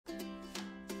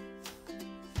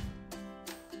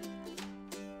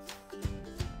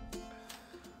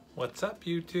What's up,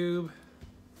 YouTube?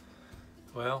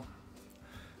 Well,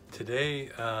 today,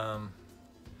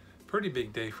 pretty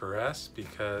big day for us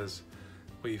because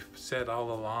we've said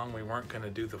all along we weren't going to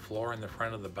do the floor in the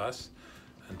front of the bus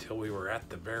until we were at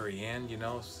the very end, you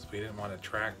know, so we didn't want to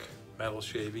track metal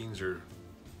shavings or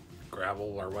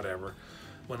gravel or whatever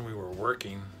when we were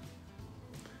working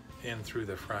in through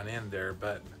the front end there.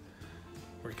 But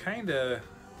we kind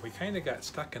of got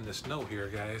stuck in the snow here,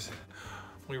 guys.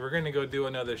 We were going to go do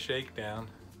another shakedown,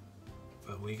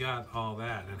 but we got all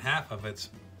that, and half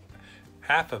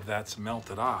of that's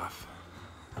melted off.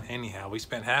 Anyhow, we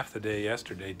spent half the day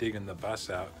yesterday digging the bus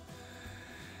out.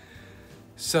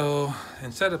 So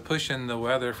instead of pushing the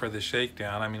weather for the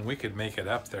shakedown, I mean, we could make it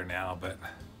up there now, but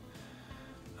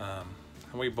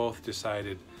we both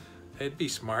decided it'd be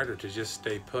smarter to just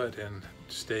stay put and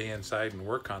stay inside and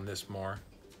work on this more,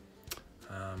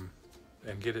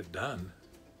 and get it done,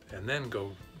 and then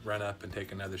go run up and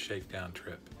take another shakedown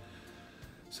trip.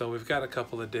 So we've got a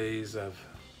couple of days of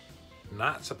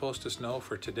not supposed to snow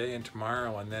for today and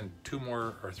tomorrow, and then 2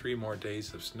 more or 3 more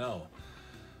days of snow.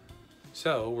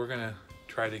 So we're gonna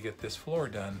try to get this floor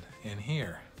done in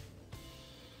here.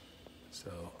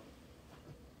 So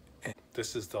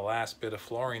this is the last bit of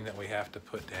flooring that we have to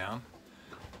put down,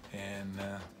 and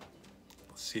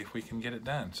let's see if we can get it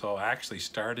done. So I actually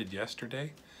started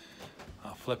yesterday.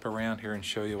 I'll flip around here and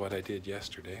show you what I did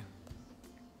yesterday.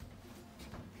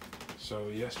 So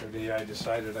yesterday I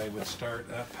decided I would start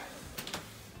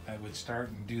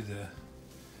and do the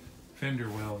fender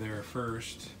well there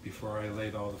first before I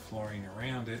laid all the flooring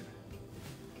around it.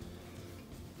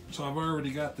 So I've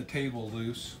already got the table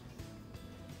loose,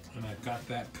 and I've got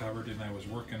that covered, and I was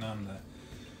working on the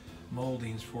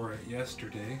moldings for it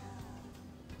yesterday.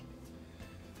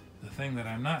 The thing that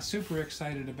I'm not super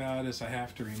excited about is I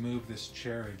have to remove this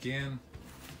chair again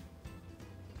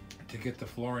to get the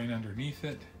flooring underneath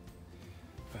it.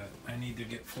 But I need to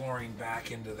get flooring back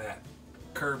into that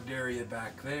curved area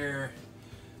back there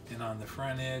and on the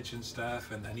front edge and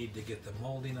stuff, and I need to get the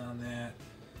molding on that.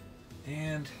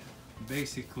 And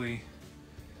basically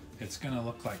it's gonna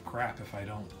look like crap if I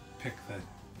don't pick the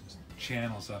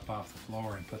channels up off the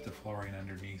floor and put the flooring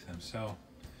underneath them. So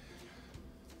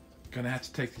gonna have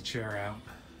to take the chair out.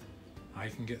 I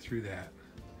can get through that.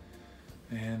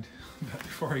 And but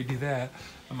before I do that,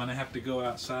 I'm gonna have to go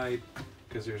outside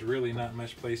because there's really not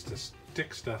much place to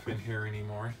stick stuff in here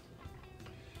anymore,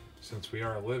 since we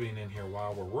are living in here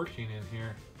while we're working in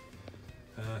here.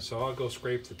 So I'll go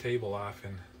scrape the table off,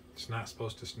 and it's not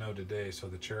supposed to snow today, so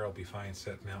the chair will be fine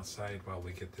sitting outside while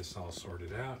we get this all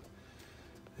sorted out,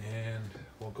 and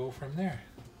we'll go from there.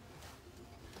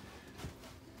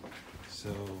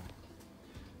 So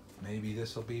maybe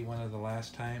this will be one of the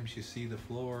last times you see the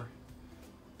floor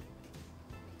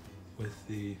with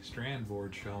the strand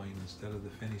board showing instead of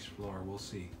the finished floor. We'll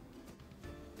see.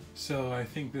 So I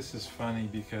think this is funny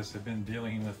because I've been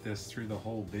dealing with this through the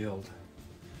whole build.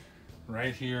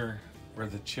 Right here where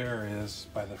the chair is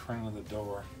by the front of the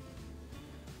door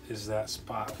is that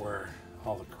spot where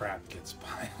all the crap gets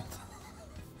piled.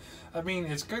 I mean,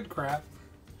 it's good crap,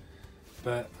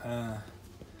 but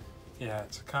yeah,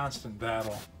 it's a constant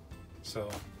battle.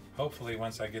 So hopefully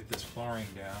once I get this flooring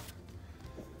down,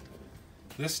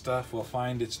 this stuff will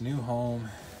find its new home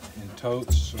in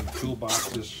totes and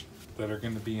toolboxes that are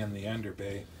going to be in the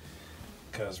underbay,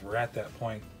 because we're at that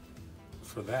point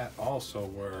for that also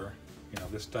where, you know,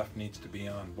 this stuff needs to be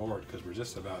on board because we're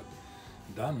just about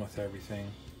done with everything.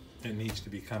 It needs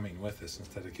to be coming with us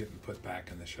instead of getting put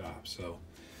back in the shop. So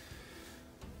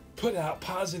put out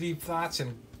positive thoughts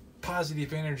and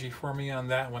positive energy for me on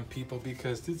that one, people,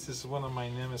 because this is one of my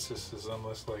nemesis. I'm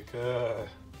just like,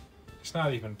 it's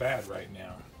not even bad right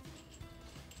now.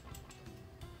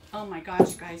 Oh my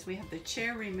gosh, guys, we have the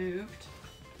chair removed.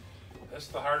 That's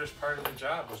the hardest part of the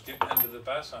job, was getting into the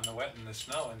bus on the wet and the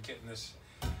snow and getting this,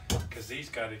 because these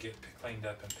got to get cleaned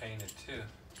up and painted too.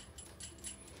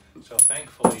 So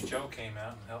thankfully Joe came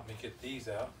out and helped me get these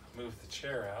out, move the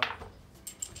chair out.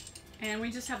 And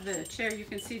we just have the chair, you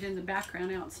can see it in the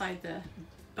background outside the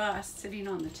bus, sitting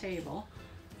on the table.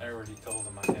 I already told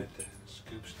him I had to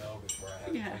scoop snow before I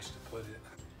had a place to put it.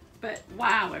 But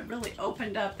wow, it really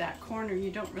opened up that corner.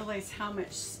 You don't realize how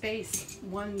much space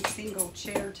one single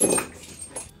chair takes.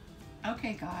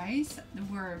 Okay guys,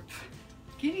 we're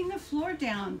getting the floor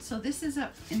down. So this is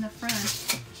up in the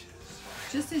front,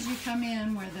 just as you come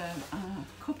in where the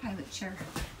co-pilot chair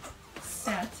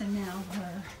sets, and now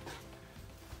we're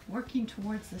working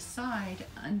towards the side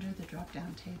under the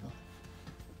drop-down table.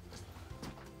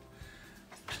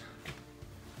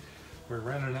 We're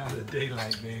running out of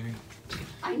daylight, baby.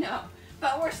 I know,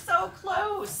 but we're so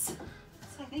close.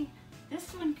 I think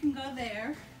this one can go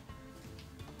there.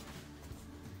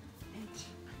 And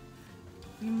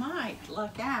we might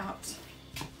luck out.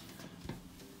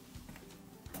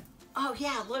 Oh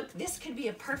yeah, look, this could be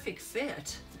a perfect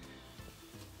fit.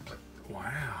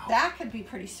 Wow. That could be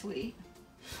pretty sweet.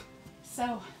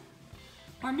 So,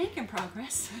 we're making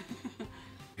progress.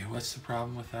 Okay, what's the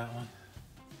problem with that one?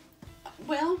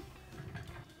 Well,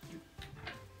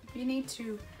 you need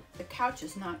to, the couch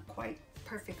is not quite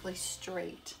perfectly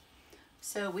straight.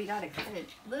 So we got to cut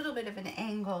a little bit of an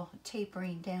angle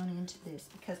tapering down into this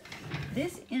because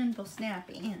this end will snap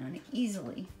in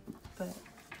easily, but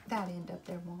that end up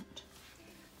there won't.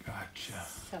 Gotcha.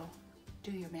 So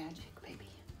do your magic, baby.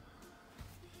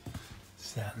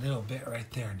 It's that little bit right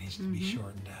there needs to be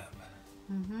shortened up.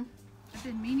 I've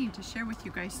been meaning to share with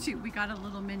you guys too. We got a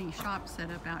little mini shop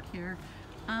set up out here.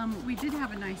 We did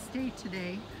have a nice day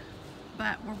today,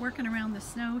 but we're working around the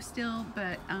snow still,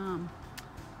 but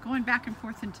going back and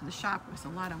forth into the shop was a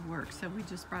lot of work, so we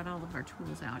just brought all of our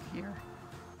tools out here.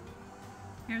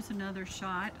 Here's another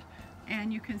shot,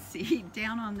 and you can see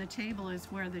down on the table is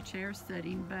where the chair's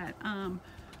sitting, but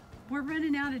we're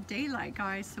running out of daylight,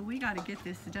 guys, so we got to get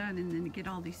this done and then get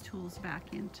all these tools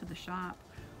back into the shop.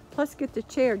 Plus get the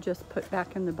chair just put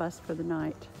back in the bus for the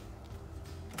night.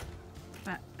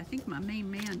 But I think my main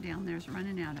man down there is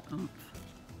running out of oomph.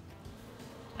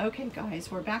 Okay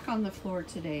guys, we're back on the floor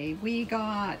today. We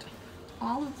got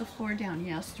all of the floor down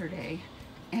yesterday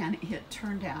and it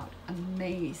turned out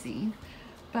amazing.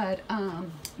 But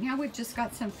now we've just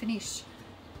got some finished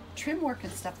trim work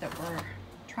and stuff that we're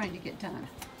trying to get done.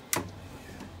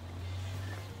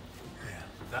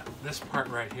 This part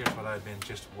right here is what I've been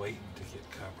just waiting to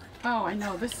get covered. Oh, I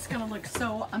know. This is going to look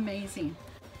so amazing.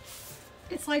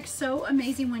 It's like so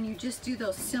amazing when you just do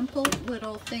those simple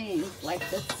little things like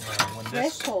this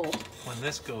threshold. When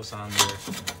this goes on there,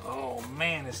 oh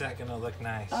man, is that going to look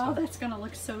nice. Oh, that's going to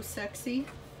look so sexy.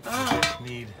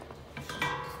 I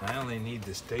only need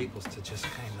the staples to just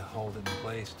kind of hold it in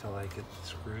place till I get the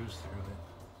screws through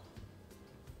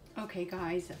it. Okay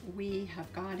guys, we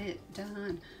have got it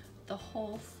done. The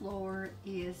whole floor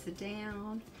is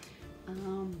down.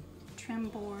 Trim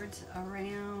boards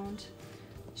around.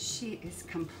 She is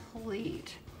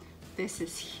complete. This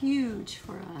is huge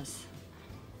for us.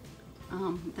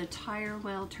 The tire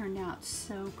well turned out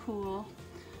so cool.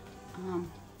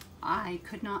 I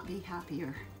could not be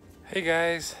happier. Hey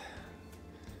guys,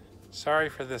 sorry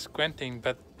for the squinting,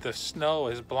 but the snow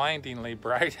is blindingly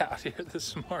bright out here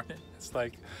this morning. It's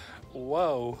like,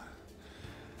 whoa.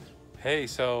 Hey,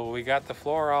 so we got the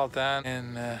floor all done,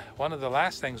 and one of the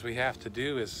last things we have to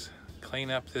do is clean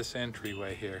up this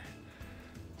entryway here.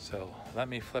 So let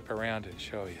me flip around and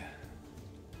show you.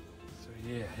 So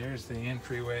yeah, here's the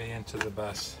entryway into the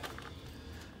bus.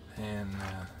 And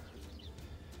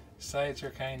sides are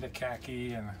kind of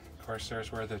khaki, and of course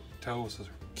there's where the toes are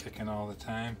kicking all the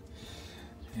time.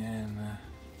 And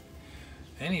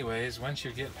anyways, once you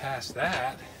get past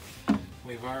that,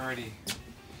 we've already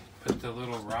put the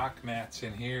little rock mats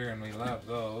in here, and we love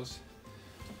those.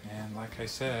 And like I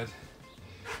said,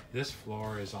 this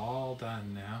floor is all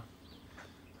done now.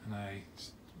 And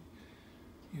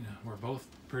we're both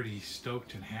pretty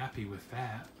stoked and happy with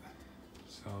that.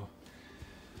 So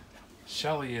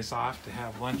Shelley is off to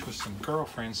have lunch with some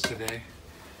girlfriends today.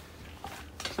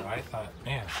 So I thought,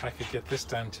 man, if I could get this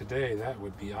done today, that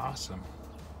would be awesome.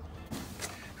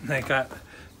 And I got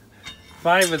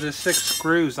 5 of the 6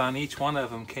 screws on each one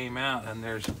of them came out, and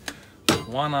there's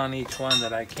 1 on each one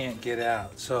that I can't get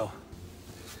out. So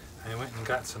I went and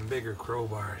got some bigger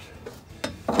crowbars.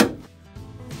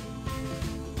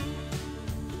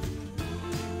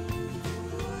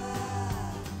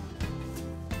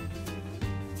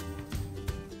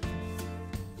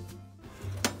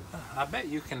 I bet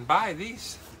you can buy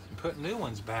these and put new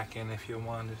ones back in if you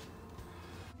wanted.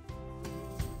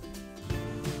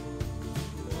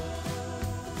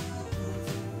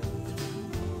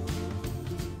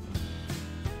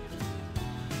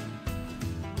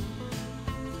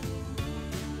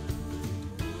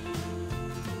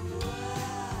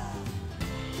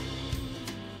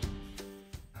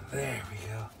 There we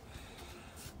go.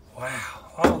 Wow.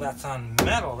 Oh, that's on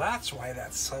metal. That's why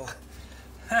that's so...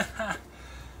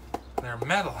 They're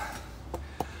metal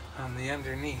on the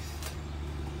underneath.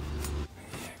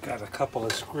 Got a couple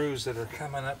of screws that are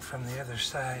coming up from the other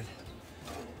side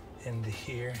into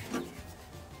here.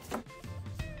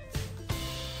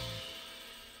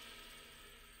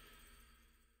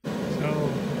 So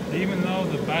even though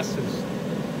the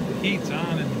heat's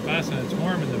on in the bus and it's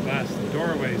warm in the bus, the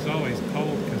doorway is always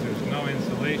cold because there's no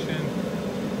insulation.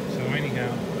 So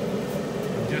anyhow,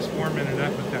 I'm just warming it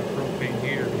up with that propane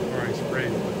heater. spray.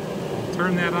 I'll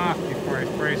turn that off before I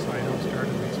spray so I don't start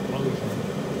an explosion.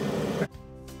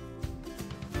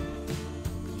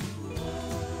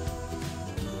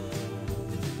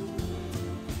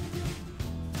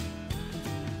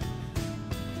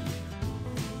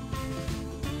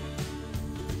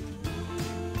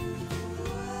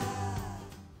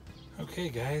 Okay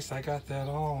guys, I got that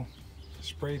all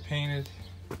spray painted.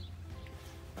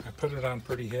 I put it on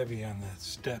pretty heavy on the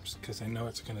steps because I know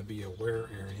it's going to be a wear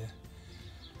area.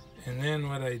 And then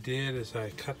what I did is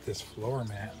I cut this floor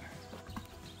mat.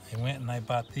 I went and I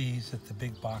bought these at the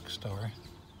big box store.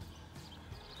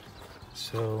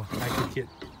 So I could get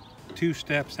 2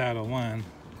 steps out of one.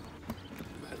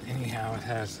 But anyhow, it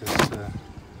has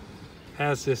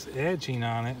this edging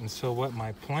on it, and so what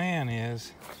my plan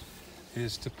is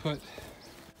to put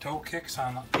toe kicks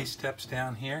on these steps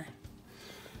down here.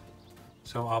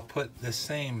 So I'll put the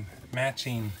same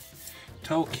matching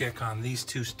toe kick on these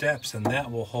 2 steps, and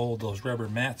that will hold those rubber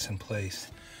mats in place.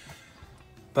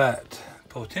 But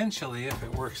potentially, if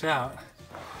it works out,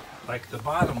 like the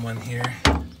bottom one here,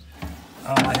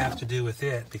 all I have to do with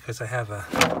it, because I have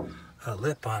a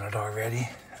lip on it already,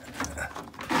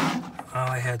 all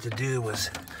I had to do was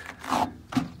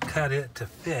cut it to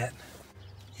fit.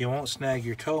 You won't snag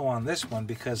your toe on this one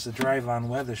because the drive-on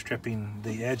weather stripping,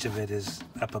 the edge of it is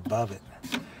up above it.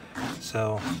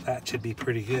 So that should be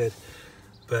pretty good.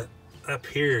 But up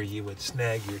here you would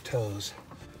snag your toes.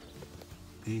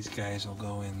 These guys will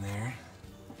go in there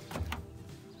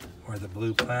where the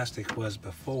blue plastic was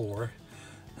before.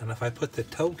 And if I put the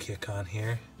toe kick on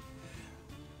here,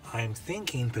 I'm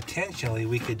thinking potentially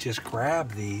we could just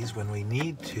grab these when we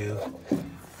need to.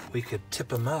 We could tip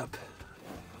them up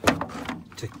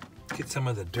to get some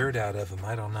of the dirt out of them.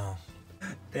 I don't know.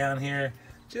 Down here,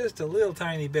 just a little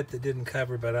tiny bit that didn't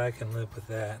cover, but I can live with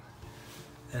that.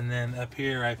 And then up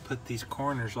here, I put these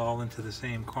corners all into the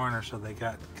same corner so they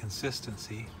got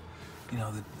consistency. You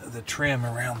know, the trim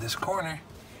around this corner.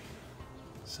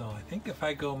 So I think if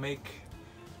I go make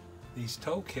these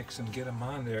toe kicks and get them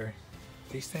on there,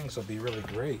 these things will be really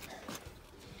great.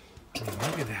 I mean,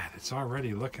 look at that, it's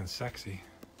already looking sexy.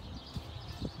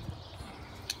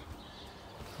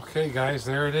 Okay guys,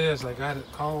 there it is. I got it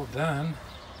all done.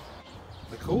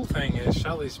 The cool thing is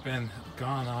Shelley's been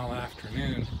gone all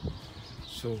afternoon.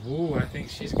 So, woo, I think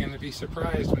she's going to be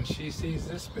surprised when she sees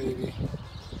this baby.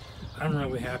 I'm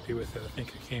really happy with it. I think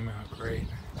it came out great.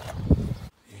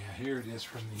 Yeah, here it is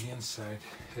from the inside,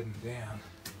 heading down.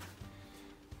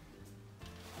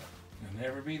 It'll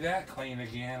never be that clean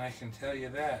again, I can tell you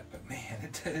that. But man,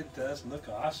 it does look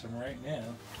awesome right now.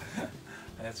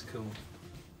 That's cool.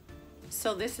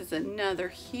 So this is another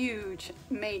huge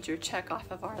major check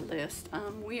off of our list.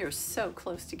 We are so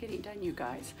close to getting done, you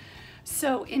guys.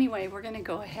 So anyway, we're going to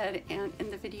go ahead and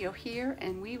end the video here,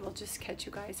 and we will just catch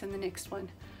you guys in the next one.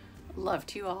 Love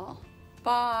to you all.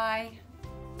 Bye.